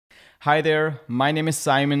Hi there, my name is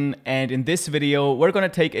Simon, and in this video we're going to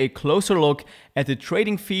take a closer look at the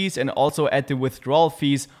trading fees and also at the withdrawal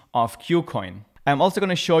fees of KuCoin. I'm also going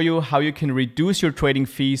to show you how you can reduce your trading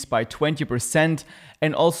fees by 20%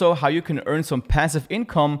 and also how you can earn some passive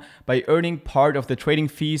income by earning part of the trading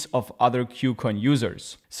fees of other KuCoin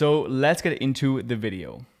users. So let's get into the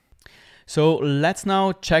video. So let's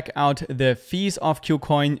now check out the fees of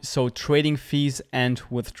KuCoin, so trading fees and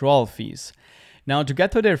withdrawal fees. Now to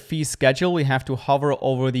get to their fee schedule, we have to hover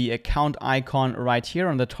over the account icon right here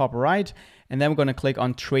on the top right, and then we're going to click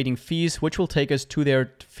on trading fees, which will take us to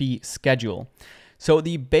their fee schedule. So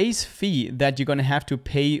the base fee that you're going to have to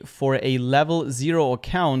pay for a level 0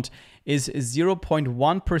 account is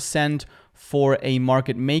 0.1% for a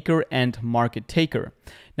market maker and market taker.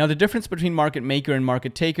 Now the difference between market maker and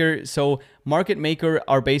market taker, so market maker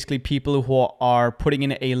are basically people who are putting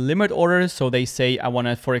in a limit order. So they say, I want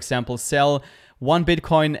to, for example, sell one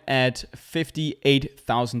Bitcoin at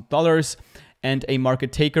 $58,000. And a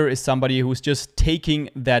market taker is somebody who's just taking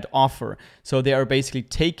that offer. So they are basically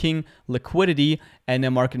taking liquidity, and a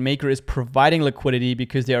market maker is providing liquidity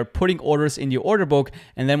because they are putting orders in the order book.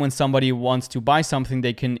 And then when somebody wants to buy something,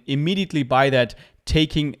 they can immediately buy that,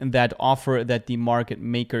 taking that offer that the market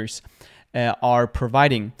makers are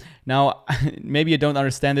providing. Now, maybe you don't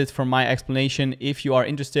understand it from my explanation. If you are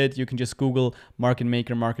interested, you can just Google market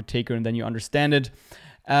maker, market taker, and then you understand it.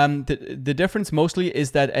 The difference mostly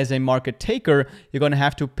is that as a market taker, you're going to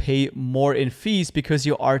have to pay more in fees because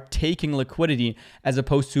you are taking liquidity as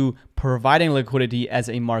opposed to providing liquidity as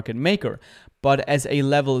a market maker. But as a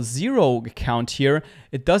level 0 account here,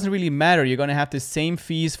 it doesn't really matter. You're going to have the same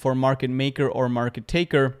fees for market maker or market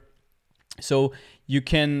taker. So you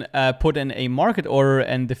can put in a market order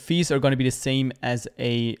and the fees are going to be the same as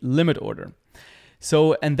a limit order.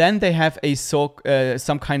 So, and then they have a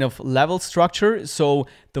some kind of level structure. So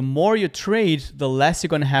the more you trade, the less you're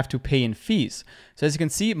going to have to pay in fees. So as you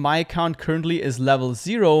can see, my account currently is level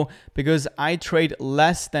 0 because I trade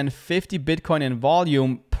less than 50 Bitcoin in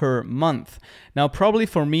volume per month. Now, probably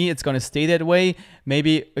for me, it's going to stay that way.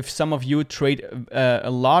 Maybe if some of you trade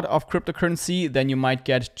a lot of cryptocurrency, then you might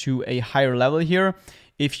get to a higher level here.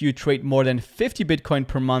 If you trade more than 50 Bitcoin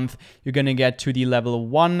per month, you're going to get to the level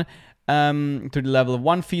 1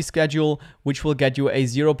 fee schedule, which will get you a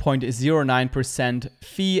 0.09%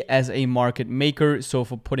 fee as a market maker, so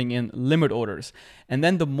for putting in limit orders. And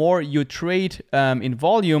then the more you trade in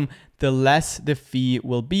volume, the less the fee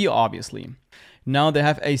will be, obviously. Now they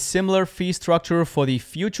have a similar fee structure for the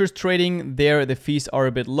futures trading. There the fees are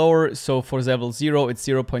a bit lower. So for level 0, it's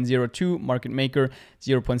 0.02 market maker,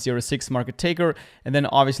 0.06 market taker. And then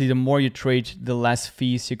obviously the more you trade, the less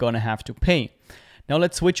fees you're going to have to pay. Now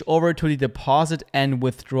let's switch over to the deposit and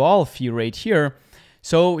withdrawal fee rate here.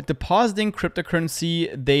 So depositing cryptocurrency,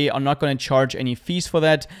 they are not going to charge any fees for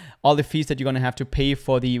that. All the fees that you're going to have to pay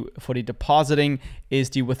for the depositing is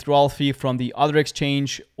the withdrawal fee from the other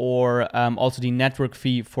exchange, or also the network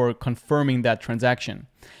fee for confirming that transaction.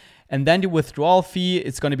 And then the withdrawal fee,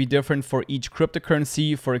 it's going to be different for each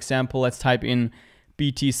cryptocurrency. For example, let's type in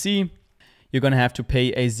BTC. You're going to have to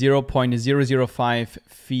pay a 0.005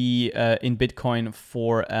 fee in Bitcoin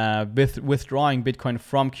for withdrawing Bitcoin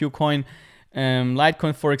from KuCoin.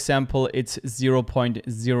 Litecoin, for example, it's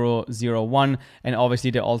 0.001, and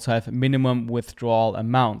obviously they also have minimum withdrawal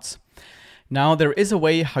amounts. Now there is a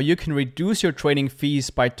way how you can reduce your trading fees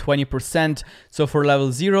by 20%. So for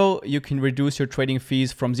level 0, you can reduce your trading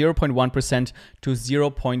fees from 0.1% to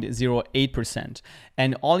 0.08%.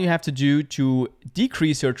 And all you have to do to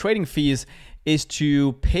decrease your trading fees is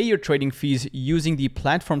to pay your trading fees using the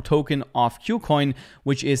platform token of KuCoin,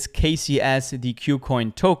 which is KCS, the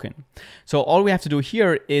KuCoin token. So all we have to do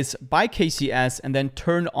here is buy KCS and then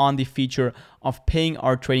turn on the feature of paying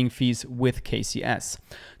our trading fees with KCS.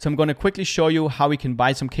 So I'm going to quickly show you how we can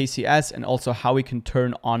buy some KCS and also how we can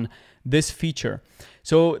turn on this feature.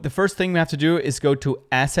 So the first thing we have to do is go to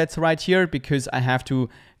assets right here, because I have to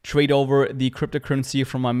trade over the cryptocurrency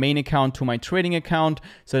from my main account to my trading account,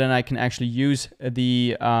 so then I can actually use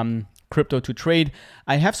the crypto to trade.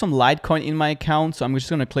 I have some Litecoin in my account, so I'm just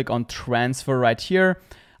going to click on transfer right here.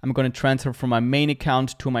 I'm going to transfer from my main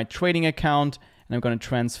account to my trading account, and I'm going to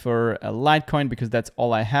transfer a Litecoin because that's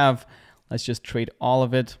all I have. Let's just trade all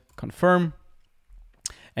of it, confirm.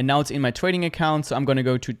 And now it's in my trading account, so I'm going to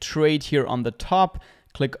go to trade here on the top,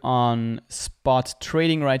 click on spot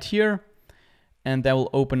trading right here, and that will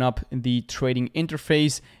open up the trading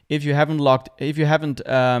interface. If you haven't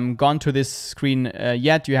gone to this screen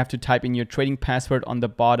yet, you have to type in your trading password on the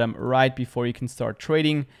bottom right before you can start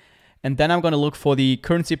trading. And then I'm going to look for the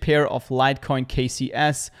currency pair of Litecoin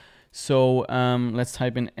KCS. So let's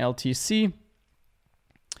type in LTC.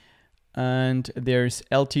 And there's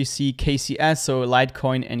LTC KCS, so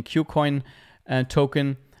Litecoin and KuCoin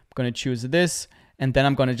token. I'm going to choose this. And then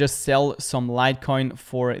I'm going to just sell some Litecoin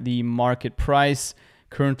for the market price.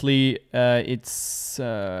 Currently, it's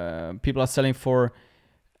people are selling for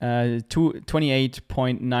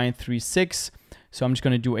 28.936. So I'm just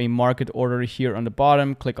going to do a market order here on the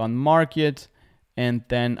bottom. Click on market. And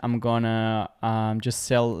then I'm going to just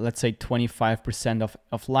sell, let's say, 25%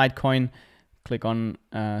 of Litecoin. Click on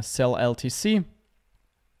sell LTC.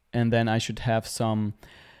 And then I should have some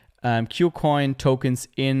KuCoin tokens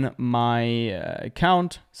in my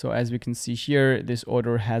account. So as we can see here, this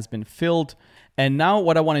order has been filled. And now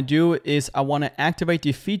what I want to do is I want to activate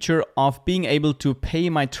the feature of being able to pay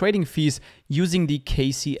my trading fees using the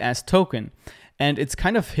KCS token. And it's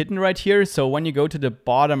kind of hidden right here. So when you go to the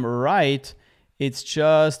bottom right, it's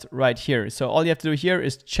just right here. So all you have to do here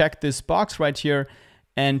is check this box right here.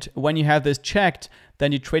 And when you have this checked,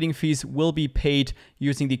 then your trading fees will be paid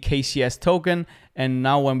using the KCS token. And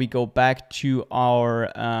now when we go back to our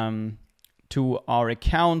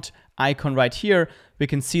account icon right here, we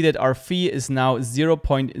can see that our fee is now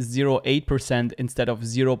 0.08% instead of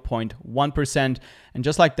 0.1%. And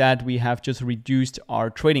just like that, we have just reduced our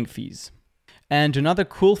trading fees. And another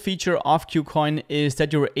cool feature of KuCoin is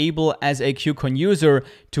that you're able, as a KuCoin user,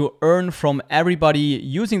 to earn from everybody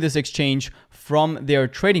using this exchange from their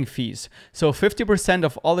trading fees. So 50%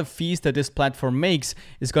 of all the fees that this platform makes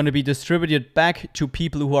is going to be distributed back to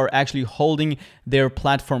people who are actually holding their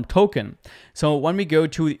platform token. So when we go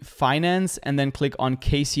to finance and then click on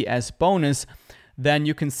KCS bonus, then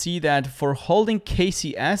you can see that for holding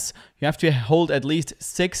KCS, you have to hold at least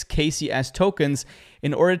 6 KCS tokens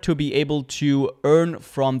in order to be able to earn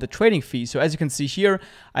from the trading fee. So as you can see here,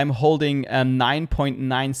 I'm holding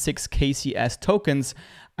 9.96 KCS tokens.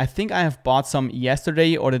 I think I have bought some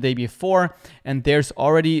yesterday or the day before, and there's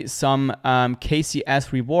already some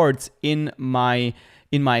KCS rewards in my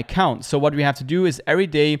account. So what we have to do is every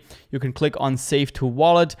day you can click on save to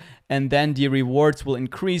wallet, and then the rewards will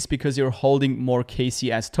increase because you're holding more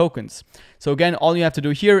KCS tokens. So again, all you have to do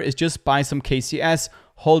here is just buy some KCS,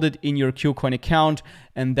 hold it in your KuCoin account,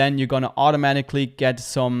 and then you're gonna automatically get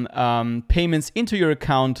some payments into your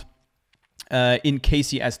account in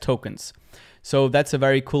KCS tokens. So that's a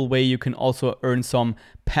very cool way you can also earn some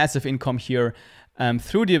passive income here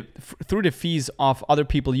through the fees of other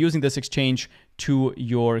people using this exchange to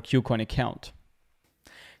your KuCoin account.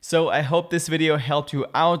 So I hope this video helped you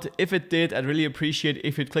out. If it did, I'd really appreciate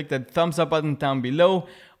if you'd click that thumbs up button down below.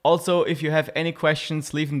 Also, if you have any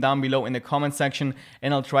questions, leave them down below in the comment section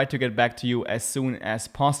and I'll try to get back to you as soon as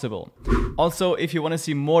possible. Also, if you want to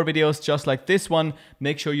see more videos just like this one,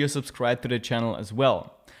 make sure you subscribe to the channel as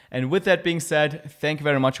well. And with that being said, thank you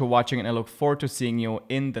very much for watching and I look forward to seeing you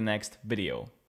in the next video.